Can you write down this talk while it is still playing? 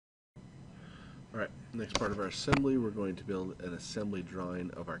Alright, next part of our assembly, we're going to build an assembly drawing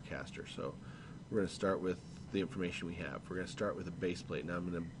of our caster. So we're going to start with the information we have. We're going to start with a base plate. Now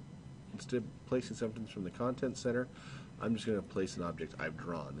I'm going to, instead of placing something from the content center, I'm just going to place an object I've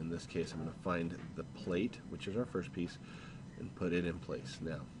drawn. In this case, I'm going to find the plate, which is our first piece, and put it in place.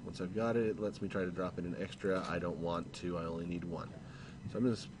 Now, once I've got it, it lets me try to drop in an extra. I don't want to, I only need one. So I'm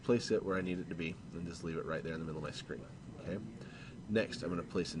going to place it where I need it to be and just leave it right there in the middle of my screen. Okay. Next, I'm going to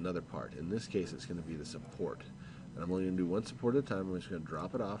place another part. In this case, it's going to be the support. And I'm only going to do one support at a time. I'm just going to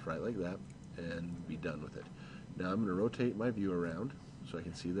drop it off right like that and be done with it. Now I'm going to rotate my view around so I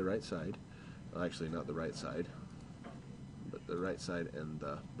can see the right side. Well, actually, not the right side, but the right side and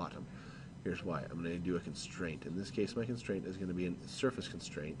the bottom. Here's why. I'm going to do a constraint. In this case, my constraint is going to be a surface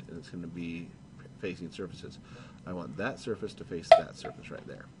constraint, and it's going to be facing surfaces. I want that surface to face that surface right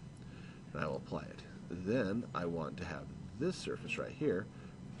there, and I will apply it. Then I want to have this surface right here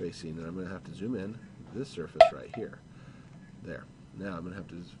facing, and I'm going to have to zoom in, this surface right here. There. Now I'm going to have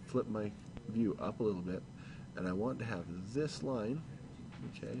to flip my view up a little bit, and I want to have this line,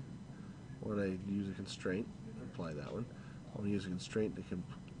 okay, when I use a constraint, apply that one, I want to use a constraint to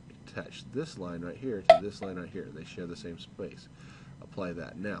attach this line right here to this line right here. They share the same space. Apply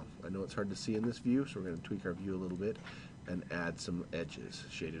that. Now, I know it's hard to see in this view, so we're going to tweak our view a little bit and add some edges,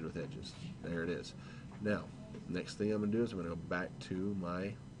 shaded with edges. There it is. Now, next thing I'm going to do is I'm going to go back to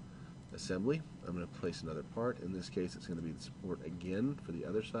my assembly. I'm going to place another part. In this case, it's going to be the support again for the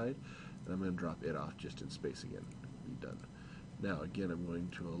other side, and I'm going to drop it off just in space again. Be done. Now, again, I'm going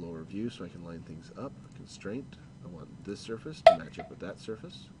to a lower view so I can line things up. Constraint. I want this surface to match up with that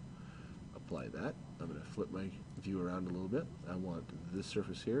surface. Apply that. I'm going to flip my view around a little bit. I want this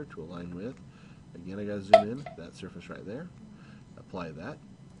surface here to align with. Again, I got to zoom in. That surface right there. Apply that.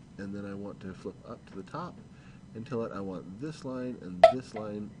 And then I want to flip up to the top until I want this line and this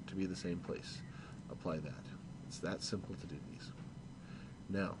line to be the same place. Apply that. It's that simple to do these.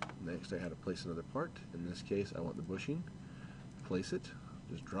 Now, next I had to place another part. In this case, I want the bushing. Place it.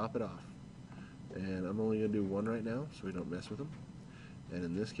 Just drop it off. And I'm only going to do one right now so we don't mess with them. And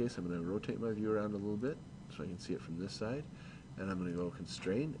in this case, I'm going to rotate my view around a little bit so I can see it from this side. And I'm going to go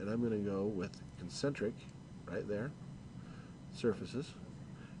constrain, and I'm going to go with concentric right there, surfaces.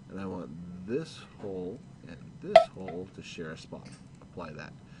 And I want this hole and this hole to share a spot. Apply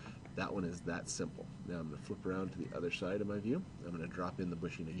that. That one is that simple. Now I'm going to flip around to the other side of my view. I'm going to drop in the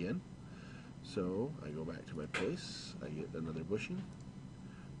bushing again. So I go back to my place, I get another bushing,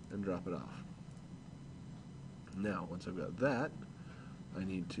 and drop it off. Now, once I've got that, I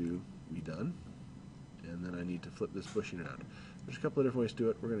need to be done, and then I need to flip this bushing around. There's a couple of different ways to do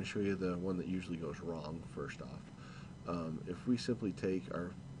it. We're going to show you the one that usually goes wrong first off. If we simply take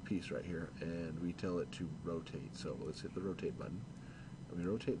our piece right here and we tell it to rotate, so let's hit the rotate button, and we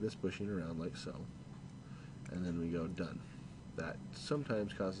rotate this bushing around like so, and then we go done. That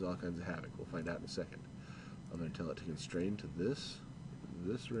sometimes causes all kinds of havoc. We'll find out in a second. I'm going to tell it to constrain to this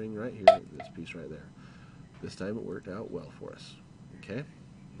ring right here, this piece right there. This time it worked out well for us. Okay,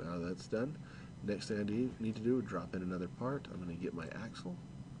 now that's done. Next thing I need to do is drop in another part. I'm going to get my axle,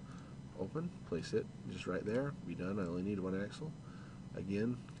 open, place it just right there, be done. I only need one axle.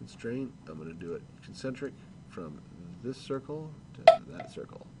 Again, constraint, I'm going to do it concentric from this circle to that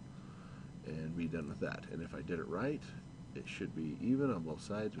circle, and be done with that. And if I did it right, it should be even on both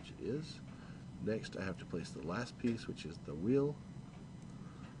sides, which it is. Next, I have to place the last piece, which is the wheel.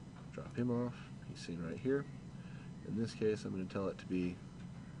 Drop him off. He's seen right here. In this case, I'm going to tell it to be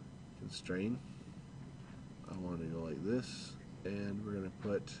constrain. I want to go like this, and we're going to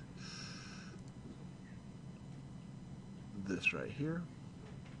put this right here.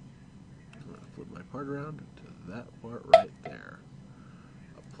 I'm going to flip my part around to that part right there.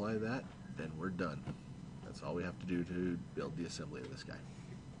 Apply that, and we're done. That's all we have to do to build the assembly of this guy.